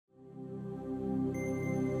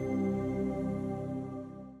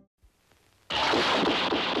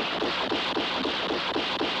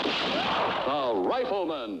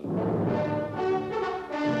Rifleman.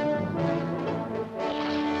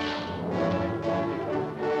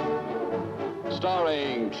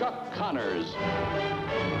 Starring Chuck Connors.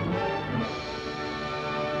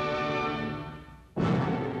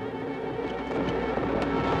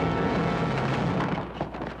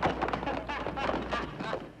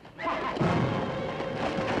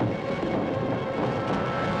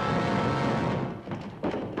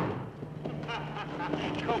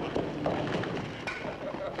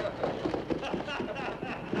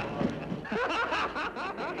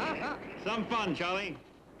 Some fun, Charlie.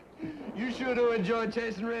 You sure do enjoy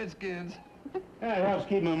chasing redskins. Yeah, it helps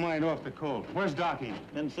keep my mind off the cold. Where's Docky?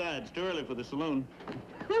 Inside. It's too early for the saloon.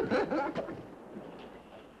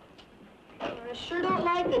 I sure don't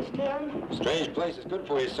like this town. Strange place is good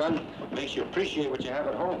for you, son. Makes you appreciate what you have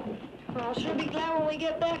at home. Well, I'll sure be glad when we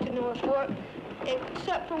get back to Northport,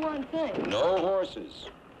 except for one thing. No horses.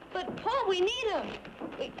 But, Paul, we need them.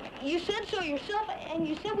 You said so yourself, and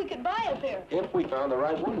you said we could buy a pair. If we found the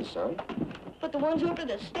right ones, son. But the ones over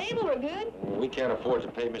the stable are good. We can't afford to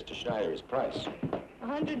pay Mr. Schneider his price.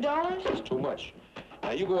 $100? It's too much.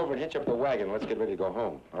 Now, you go over and hitch up the wagon. Let's get ready to go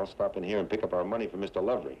home. I'll stop in here and pick up our money from Mr.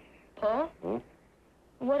 Lovering. Paul? Hmm?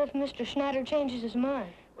 What if Mr. Schneider changes his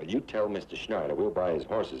mind? Well, you tell Mr. Schneider we'll buy his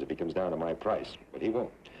horses if he comes down to my price. But he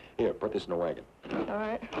won't. Here, put this in the wagon. All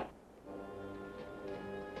right.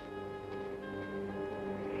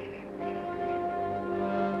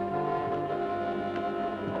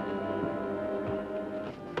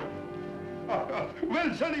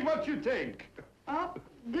 Well, Sonny, what you think? Oh,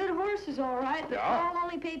 good horses, all right. But Yeah? Paul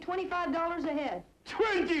only paid $25 a head.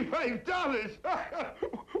 $25?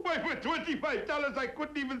 Why, for $25, I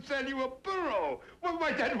couldn't even sell you a burro. Well,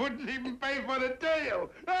 why, that wouldn't even pay for the tail.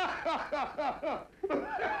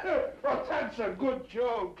 Oh, that's a good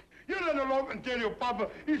joke. You run along and tell your papa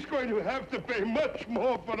he's going to have to pay much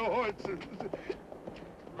more for the horses.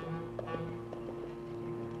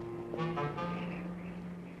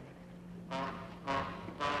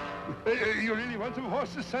 You really want some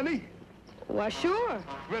horses, Sonny? Why, sure.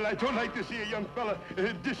 Well, I don't like to see a young fella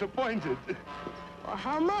disappointed. Well,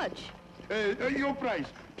 how much? Your price,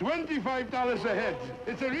 $25 a head.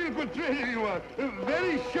 It's a real good trader you are.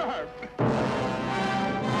 Very sharp.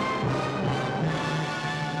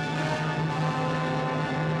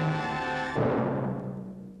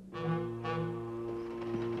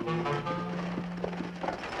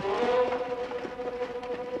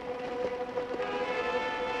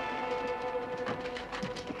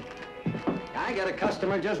 I got a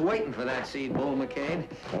customer just waiting for that seed, Bull McCain.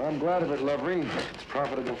 Well, I'm glad of it, Lovering. It's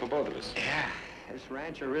profitable for both of us. Yeah, this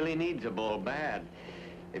rancher really needs a bull bad.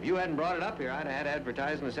 If you hadn't brought it up here, I'd have had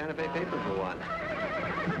advertised in the Santa Fe paper for one.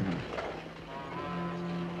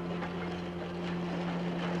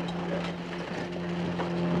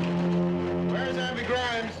 Where's Abby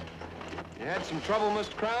Grimes? You had some trouble,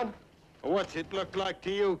 Mr. Crown? What's it look like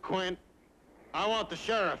to you, Quint? I want the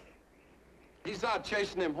sheriff. He's out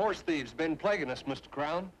chasing them horse thieves, been plaguing us, Mr.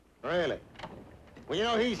 Crown. Really? Well, you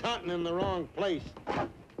know, he's hunting in the wrong place.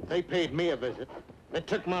 They paid me a visit. They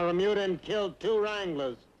took my remuda and killed 2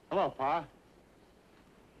 wranglers. Hello, Pa.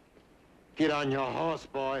 Get on your horse,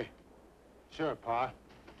 boy. Sure, Pa.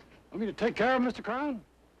 Want me to take care of Mr. Crown?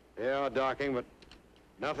 Yeah, Docking, but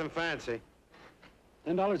nothing fancy.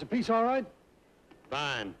 $10 apiece, all right?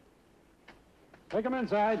 Fine. Take them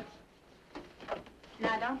inside.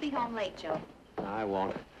 Now, don't be home late, Joe. I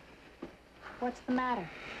won't. What's the matter?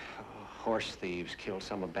 Horse thieves killed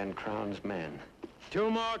some of Ben Crown's men. 2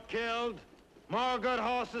 more killed, more good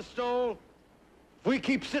horses stole. If we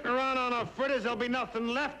keep sitting around on our fritters, there'll be nothing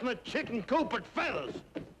left in the chicken coop at Feathers.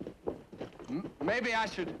 Maybe I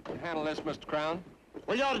should handle this, Mr. Crown.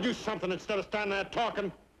 Well, you ought to do something instead of standing there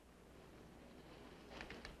talking.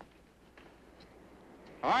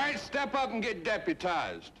 All right, step up and get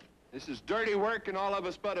deputized. This is dirty work, and all of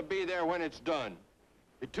us better be there when it's done.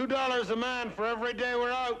 Be $2 a man for every day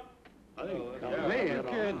we're out. Hey, you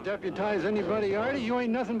can't deputize anybody, Artie. You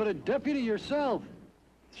ain't nothing but a deputy yourself.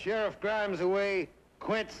 Sheriff Grimes away,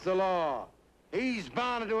 Quint's the law. He's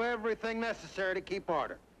bound to do everything necessary to keep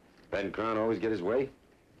order. Ben Crown always get his way?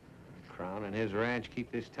 Crown and his ranch keep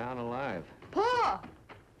this town alive. Pa!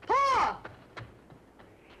 Pa!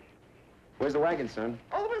 Where's the wagon, son?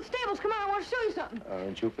 Over to the stables. Come on, I want to show you something.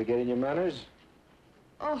 Aren't you forgetting your manners?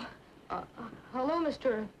 Oh, hello,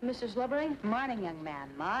 Mrs. Lovering. Morning, young man.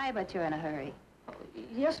 My, but you're in a hurry.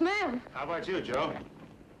 Yes, ma'am. How about you, Joe?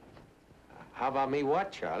 How about me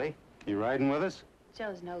what, Charlie? You riding with us?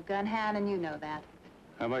 Joe's no gun hand, and you know that.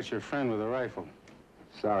 How about your friend with a rifle?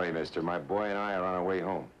 Sorry, mister. My boy and I are on our way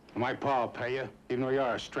home. My pa'll pay you, even though you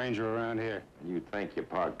are a stranger around here. You thank your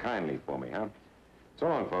pa kindly for me, huh? So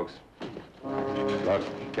long, folks.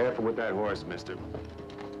 Look, careful with that horse, mister.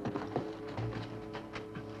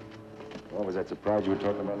 What was that surprise you were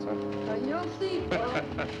talking about, son? You'll see.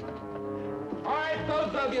 All right,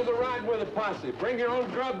 those of you that ride with the posse, bring your own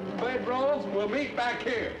grub and bedrolls, and we'll meet back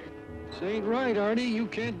here. This ain't right, Artie. You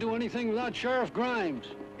can't do anything without Sheriff Grimes.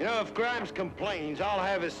 You know, if Grimes complains, I'll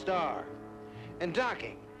have his star. And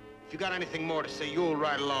Docking, if you got anything more to say, you'll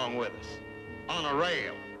ride along with us. On a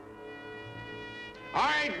rail. All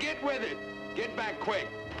right, get with it. Get back quick.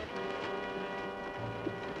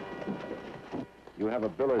 You have a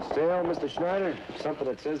bill of sale, Mr. Schneider? Something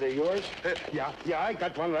that says they're yours? Yeah, I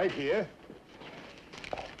got one right here.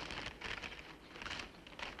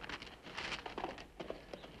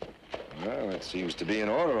 Well, that seems to be in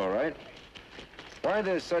order, all right. Why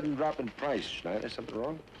the sudden drop in price, Schneider? Something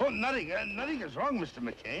wrong? Oh, nothing. Nothing is wrong, Mr.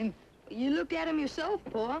 McCain. You looked at him yourself,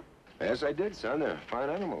 Pa. Yes, I did, son. They're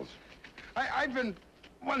fine animals. I've been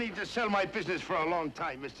wanting to sell my business for a long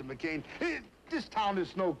time, Mr. McCain. This town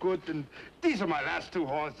is no good, and these are my last two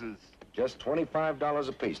horses. Just $25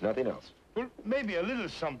 apiece, nothing else. Well, maybe a little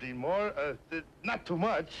something more, not too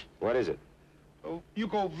much. What is it? Oh, you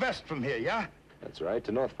go west from here, yeah? That's right,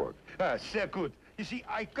 to North Fork. Sehr good. You see,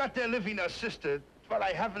 I got there living a sister, but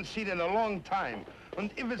I haven't seen in a long time. And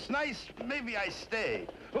if it's nice, maybe I stay.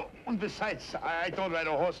 Oh, and besides, I don't ride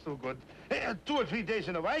a horse too good. 2 or 3 days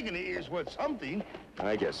in a wagon is worth something.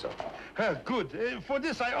 I guess so. Good. For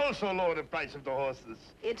this, I also lower the price of the horses.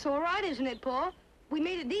 It's all right, isn't it, Pa? We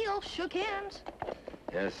made a deal, shook hands.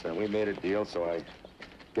 Yes, we made a deal, so I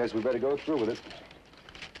guess we better go through with it.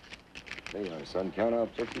 There you are, son. Count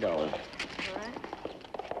out $50. All right.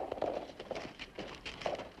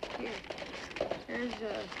 Here. There's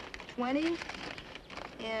 20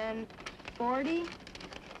 and 40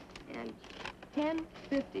 and 10,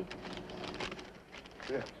 50.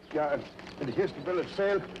 Yeah, and here's the bill of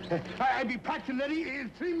sale. I'll be packed and ready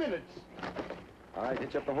in 3 minutes. All right,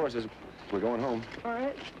 hitch up the horses. We're going home. All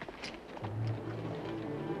right.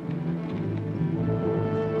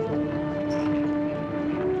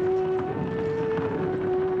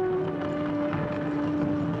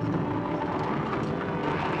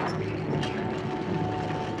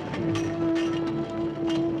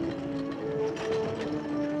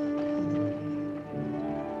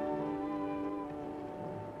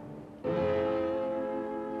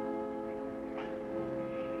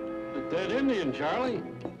 Dead Indian, Charlie.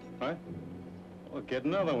 What? Well, get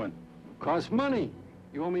another one. Costs money.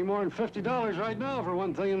 You owe me more than $50 right now for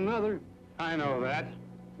one thing and another. I know that.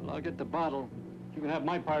 Well, I'll get the bottle. You can have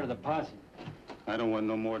my part of the posse. I don't want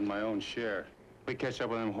no more than my own share. If we catch up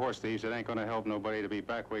with them horse thieves, it ain't gonna help nobody to be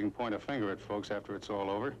back where we can point a finger at folks after it's all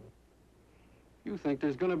over. You think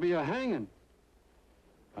there's gonna be a hanging?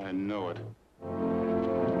 I know it.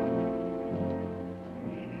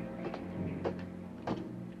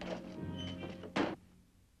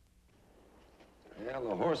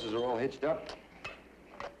 Well, the horses are all hitched up.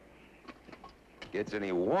 Gets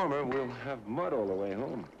any warmer, we'll have mud all the way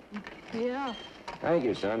home. Yeah. Thank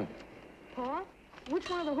you, son. Pa, which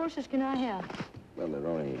one of the horses can I have? Well, they're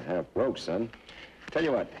only half broke, son. Tell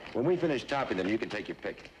you what, when we finish topping them, you can take your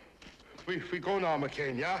pick. We go now,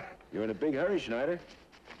 McCain, yeah? You're in a big hurry, Schneider.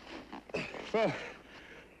 Well,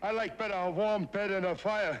 I like better a warm bed and a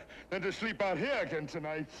fire than to sleep out here again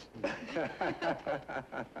tonight.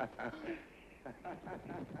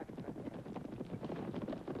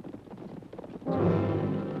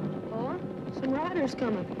 Pa, some riders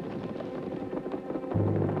coming.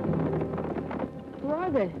 Who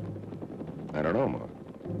are they? I don't know, Ma.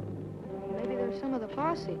 Maybe they're some of the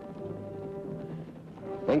posse.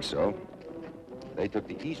 Think so. They took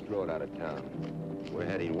the east road out of town. We're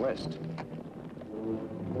heading west.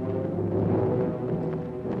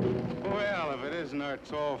 Well, if it isn't our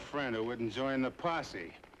tall friend who wouldn't join the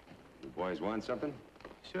posse. You boys want something?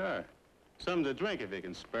 Sure. Something to drink if you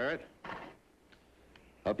can spare it.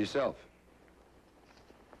 Help yourself.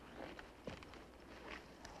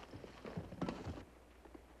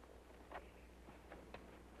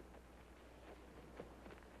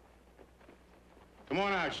 Come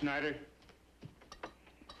on out, Schneider.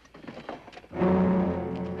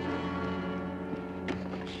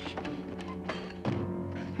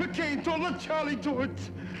 McCain, don't let Charlie do it.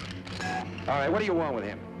 All right, what do you want with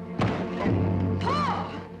him?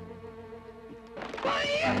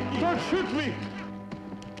 Don't shoot me!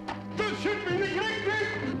 Don't shoot me!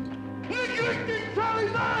 Neglecting! Neglecting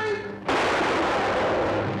Charlie's eyes!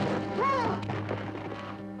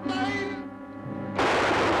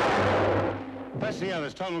 That's the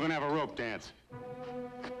others. Tell them we're gonna have a rope dance.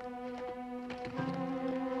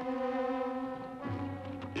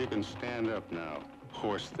 can stand up now,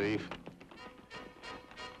 horse thief.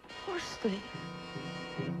 Horse thief?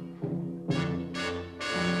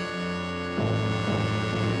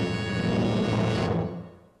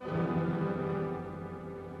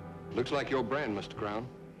 Looks like your brand, Mr. Crown.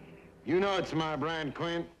 You know it's my brand,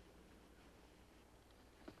 Quint.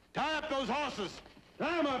 Tie up those horses.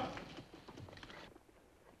 Tie them up.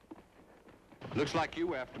 Looks like you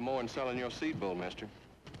were after more than selling your seed bull, mister.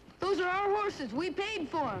 Those are our horses. We paid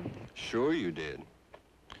for them. Sure you did.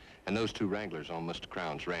 And those two wranglers on Mr.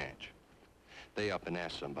 Crown's ranch. They up and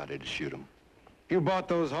asked somebody to shoot them. You bought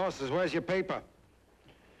those horses. Where's your paper?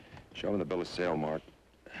 Show him the bill of sale, Mark.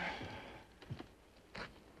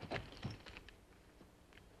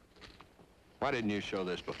 Why didn't you show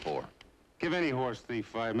this before? Give any horse thief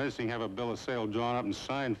 5 minutes, he can have a bill of sale drawn up and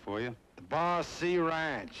signed for you. The Bar C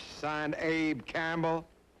Ranch. Signed Abe Campbell.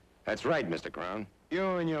 That's right, Mr. Crown.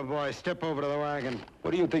 You and your boy step over to the wagon.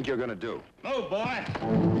 What do you think you're gonna do? Move, boy.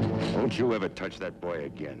 Don't you ever touch that boy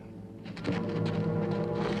again.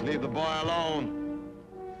 Leave the boy alone.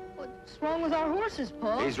 What's wrong with our horses,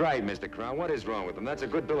 Pa? He's right, Mr. Crown. What is wrong with him? That's a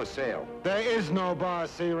good bill of sale. There is no Bar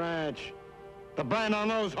C Ranch. The brand on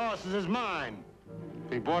those horses is mine.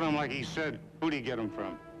 If he bought him like he said, who'd he get him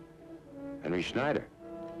from? Henry Schneider.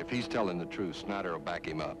 If he's telling the truth, Snyder will back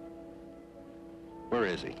him up. Where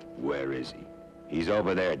is he? Where is he? He's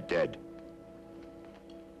over there, dead.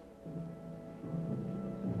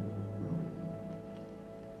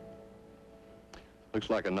 Looks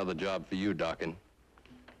like another job for you, Dockin.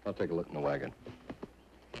 I'll take a look in the wagon.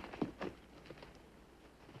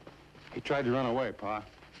 He tried to run away, Pa.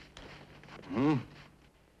 Hmm?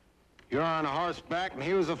 You're on horseback and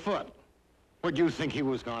he was afoot. What'd you think he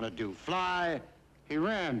was gonna do, fly? He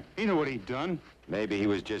ran. He knew what he'd done. Maybe he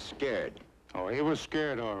was just scared. Oh, he was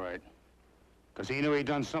scared, all right. Because he knew he'd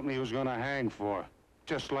done something he was gonna hang for.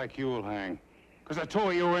 Just like you'll hang. Because I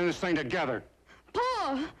told you were in this thing together.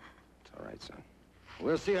 Pa! It's all right, son.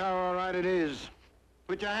 We'll see how all right it is.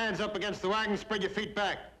 Put your hands up against the wagon, spread your feet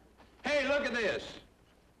back. Hey, look at this!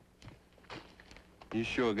 You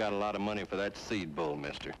sure got a lot of money for that seed bull,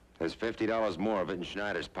 mister. There's $50 more of it in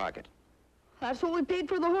Schneider's pocket. That's what we paid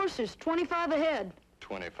for the horses, 25 a head.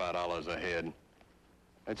 $25 a head.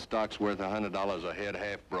 That stock's worth $100 a head,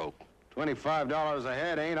 half broke. $25 a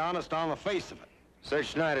head ain't honest on the face of it. Search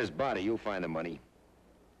Schneider's body. You'll find the money.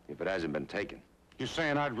 If it hasn't been taken. You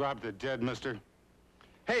saying I'd rob the dead, mister?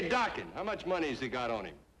 Hey, Dockin, how much money's he got on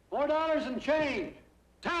him? $4 and change.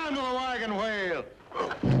 Time to the wagon wheel.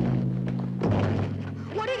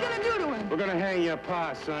 What are you gonna do to him? We're gonna hang your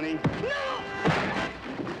Pa, Sonny. No!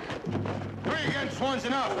 3 against 1's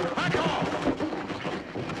enough. Back off!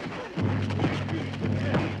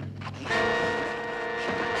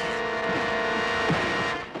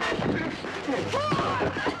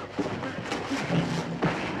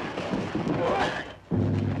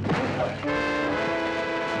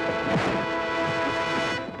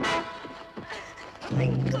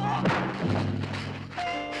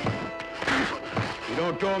 You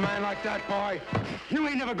don't do a man like that, boy. You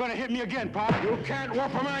ain't never gonna hit me again, Pa. You can't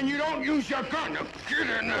whoop a man you don't use your gun. Now get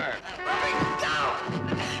in there.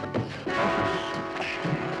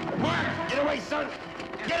 Mark, get away, son.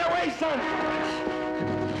 Get away, son.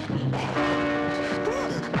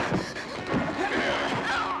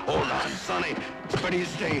 Hold on, Sonny. It's better you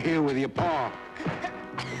stay here with your Pa.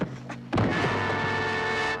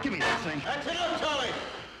 Give me that thing. That's enough, Charlie.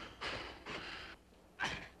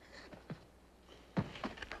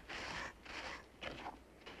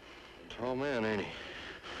 Tall man, ain't he?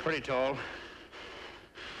 Pretty tall.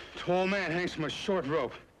 Tall man hangs from a short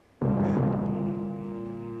rope. No,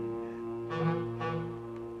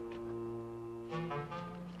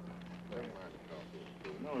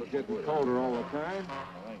 it's getting colder all the time.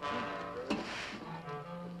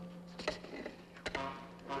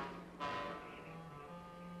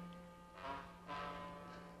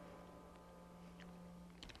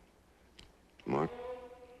 Mark?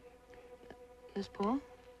 Yes, Pa?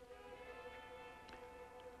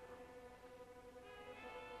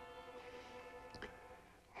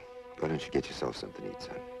 Why don't you get yourself something to eat,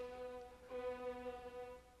 son?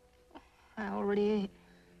 I already ate.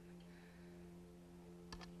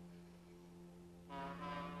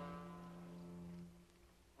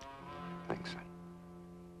 Thanks, son.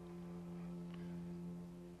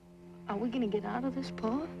 Are we gonna get out of this, Pa?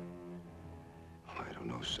 Oh, I don't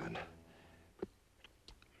know, son. But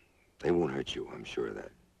they won't hurt you, I'm sure of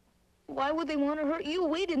that. Why would they want to hurt you?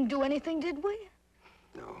 We didn't do anything, did we?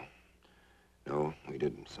 No. No, we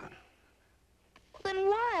didn't, son. Then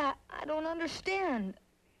why? I don't understand.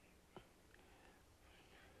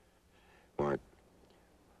 Mark,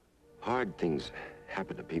 Hard things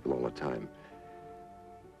happen to people all the time.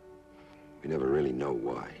 We never really know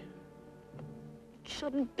why. It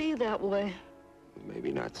shouldn't be that way.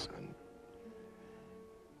 Maybe not, son.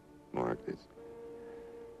 Mark,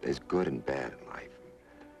 there's good and bad in life.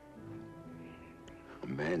 A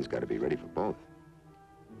man's got to be ready for both.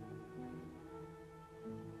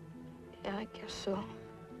 Yeah, I guess so.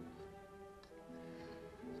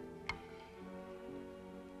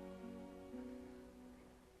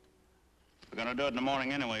 We're gonna do it in the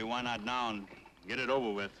morning anyway. Why not now and get it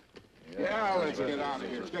over with? Yeah, let's get out of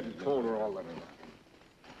here. It's getting colder all the time.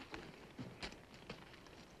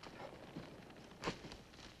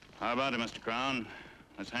 How about it, Mr. Crown?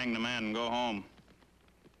 Let's hang the man and go home.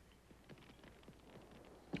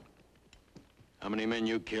 How many men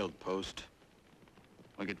you killed, Post?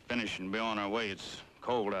 We could finish and be on our way. It's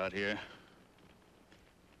cold out here.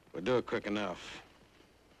 We'll do it quick enough.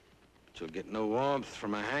 But you'll get no warmth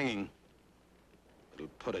from a hanging. It'll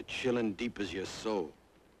put a chill in deep as your soul.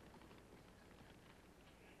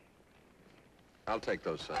 I'll take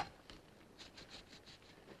those, son.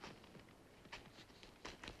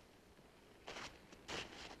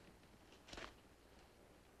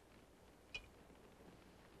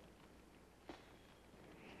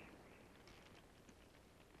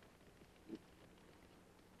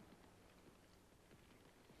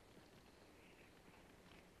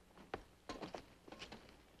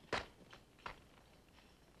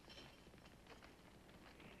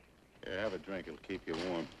 Here, have a drink. It'll keep you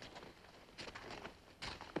warm.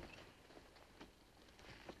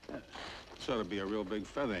 This ought to be a real big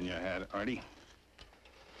feather in your hat, Artie.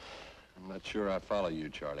 I'm not sure I follow you,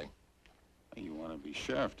 Charlie. You want to be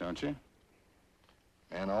sheriff, don't you?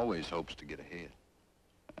 Man always hopes to get ahead.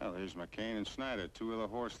 Well, there's McCain and Snyder, two other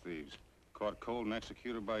horse thieves. Caught cold and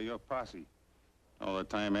executed by your posse. All the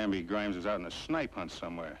time Amby Grimes is out in a snipe hunt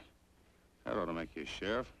somewhere. That ought to make you a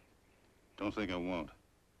sheriff. Don't think it won't.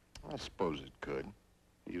 I suppose it could.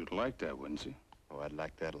 You'd like that, wouldn't you? Oh, I'd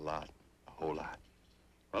like that a lot. A whole lot.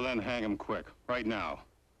 Well, then hang him quick. Right now.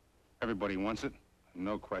 Everybody wants it.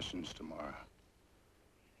 No questions tomorrow.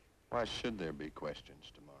 Why should there be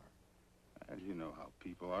questions tomorrow? As you know how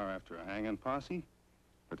people are after a hanging posse.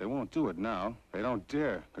 But they won't do it now. They don't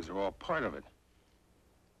dare, because they're all part of it.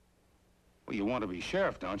 Well, you want to be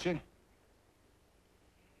sheriff, don't you?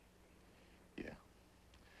 Yeah.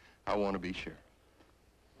 I want to be sheriff.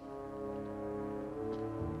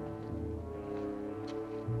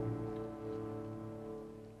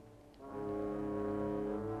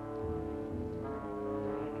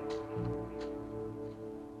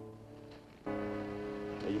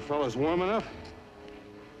 Are you fellas warm enough?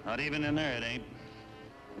 Not even in there, it ain't.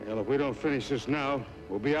 Well, if we don't finish this now,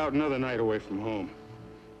 we'll be out another night away from home.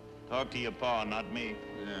 Talk to your pa, not me.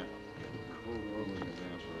 Yeah.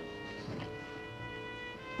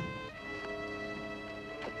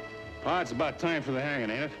 Pa, it's about time for the hanging,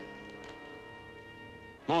 ain't it?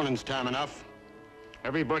 Morning's time enough.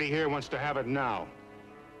 Everybody here wants to have it now.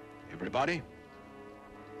 Everybody?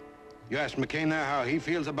 You asked McCain there how he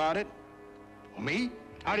feels about it? Or me?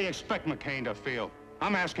 How do you expect McCain to feel?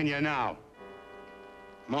 I'm asking you now.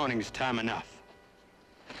 Morning's time enough.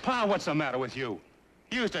 Pa, what's the matter with you?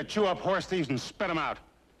 You used to chew up horse thieves and spit them out.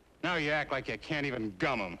 Now you act like you can't even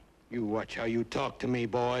gum them. You watch how you talk to me,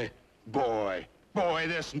 boy. Boy. Boy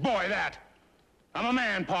this and boy that. I'm a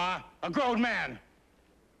man, Pa. A grown man.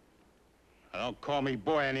 Now, don't call me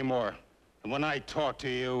boy anymore. And when I talk to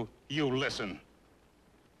you, you listen.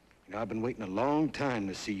 You know, I've been waiting a long time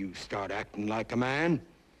to see you start acting like a man.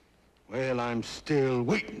 Well, I'm still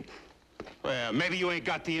waiting. Well, maybe you ain't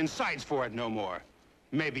got the insides for it no more.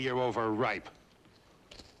 Maybe you're overripe.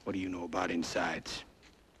 What do you know about insides?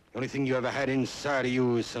 The only thing you ever had inside of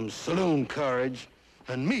you is some saloon courage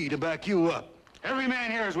and me to back you up. Every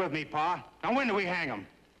man here is with me, Pa. Now, when do we hang him?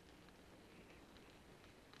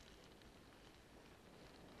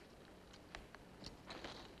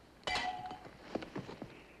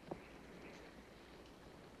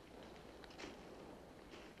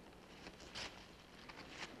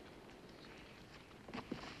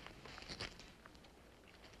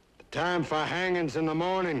 Time for hangings in the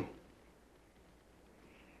morning.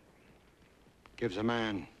 Gives a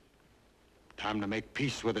man time to make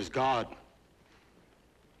peace with his God.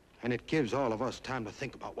 And it gives all of us time to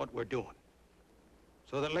think about what we're doing.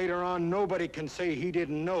 So that later on, nobody can say he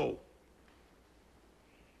didn't know.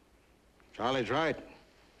 Charlie's right.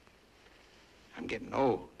 I'm getting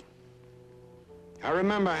old. I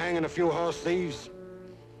remember hanging a few horse thieves.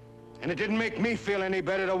 And it didn't make me feel any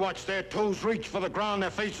better to watch their toes reach for the ground, their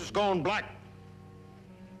faces going black.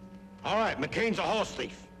 All right, McCain's a horse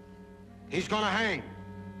thief. He's gonna hang.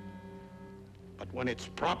 But when it's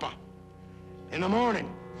proper, in the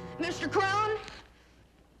morning. Mr. Crown,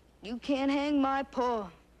 you can't hang my paw.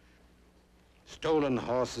 Stolen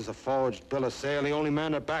horses, a forged bill of sale. The only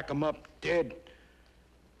man to back him up, dead.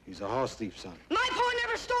 He's a horse thief, son. My paw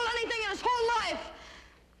never stole anything in his whole life.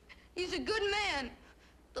 He's a good man.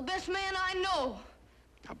 The best man I know.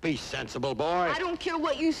 Now be sensible, boy. I don't care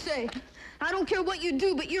what you say. I don't care what you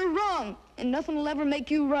do, but you're wrong. And nothing will ever make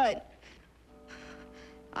you right.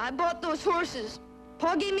 I bought those horses.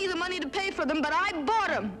 Pa gave me the money to pay for them, but I bought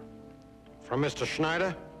them. From Mr.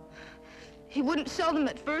 Schneider? He wouldn't sell them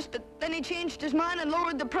at first, but then he changed his mind and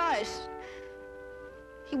lowered the price.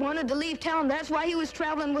 He wanted to leave town. That's why he was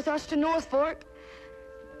traveling with us to North Fork.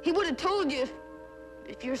 He would have told you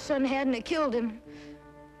if your son hadn't have killed him.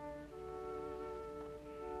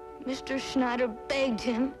 Mr. Schneider begged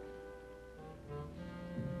him.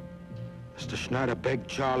 Mr. Schneider begged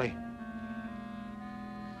Charlie.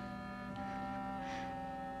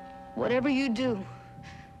 Whatever you do,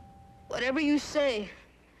 whatever you say,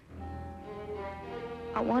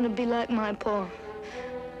 I want to be like my pa.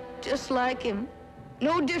 Just like him.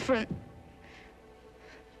 No different.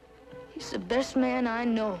 He's the best man I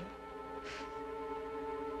know.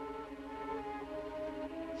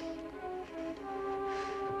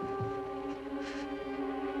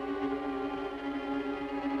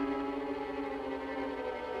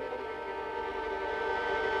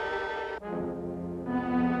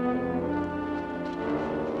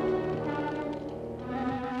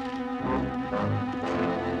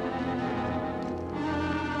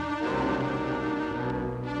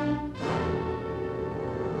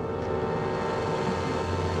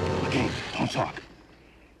 Don't talk.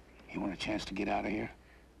 You want a chance to get out of here?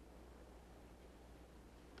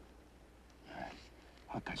 All right.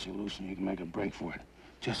 I'll cut you loose and you can make a break for it.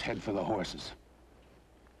 Just head for the horses.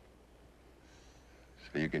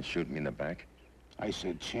 So you can shoot me in the back? I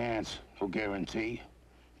said chance, no guarantee.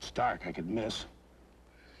 It's dark, I could miss.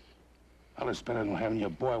 Well, it's better than having your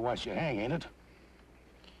boy watch you hang, ain't it?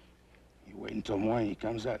 You wait until morning, he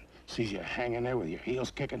comes out, sees you hanging there with your heels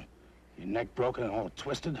kicking, your neck broken and all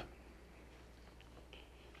twisted.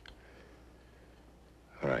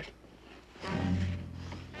 All right.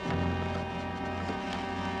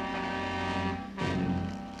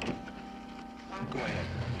 Go ahead.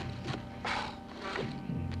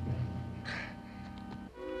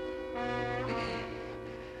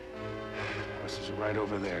 Horses are right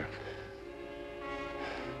over there.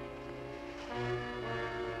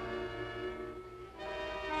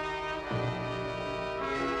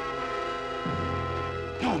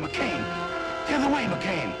 No, McCain! The other way,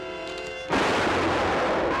 McCain!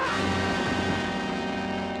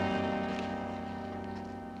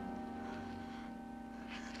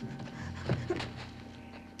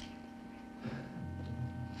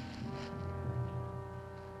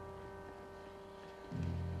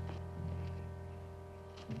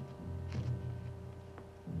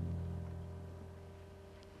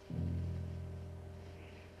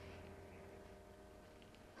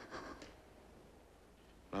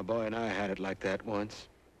 My boy and I had it like that once.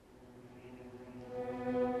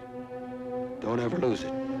 Don't ever lose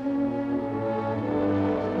it.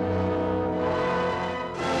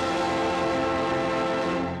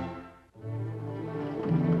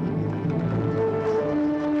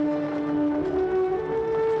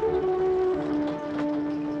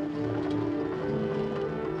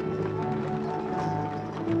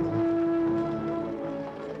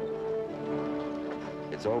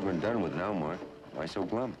 It's over and done with now, Mark. Why so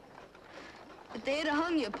glum? If they had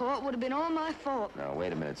hung you, Pa, it would have been all my fault. Now,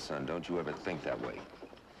 wait a minute, son. Don't you ever think that way.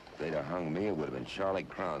 If they'd have hung me, it would have been Charlie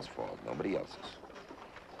Crown's fault, nobody else's.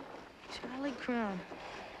 Charlie Crown.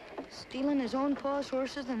 Stealing his own pa's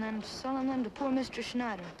horses and then selling them to poor Mr.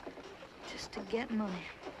 Schneider. Just to get money.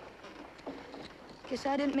 Guess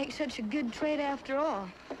I didn't make such a good trade after all.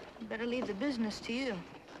 Better leave the business to you.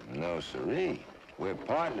 No, siree. We're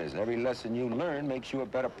partners. Every lesson you learn makes you a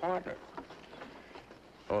better partner.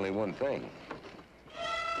 Only one thing.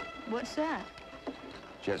 What's that?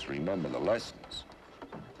 Just remember the lessons.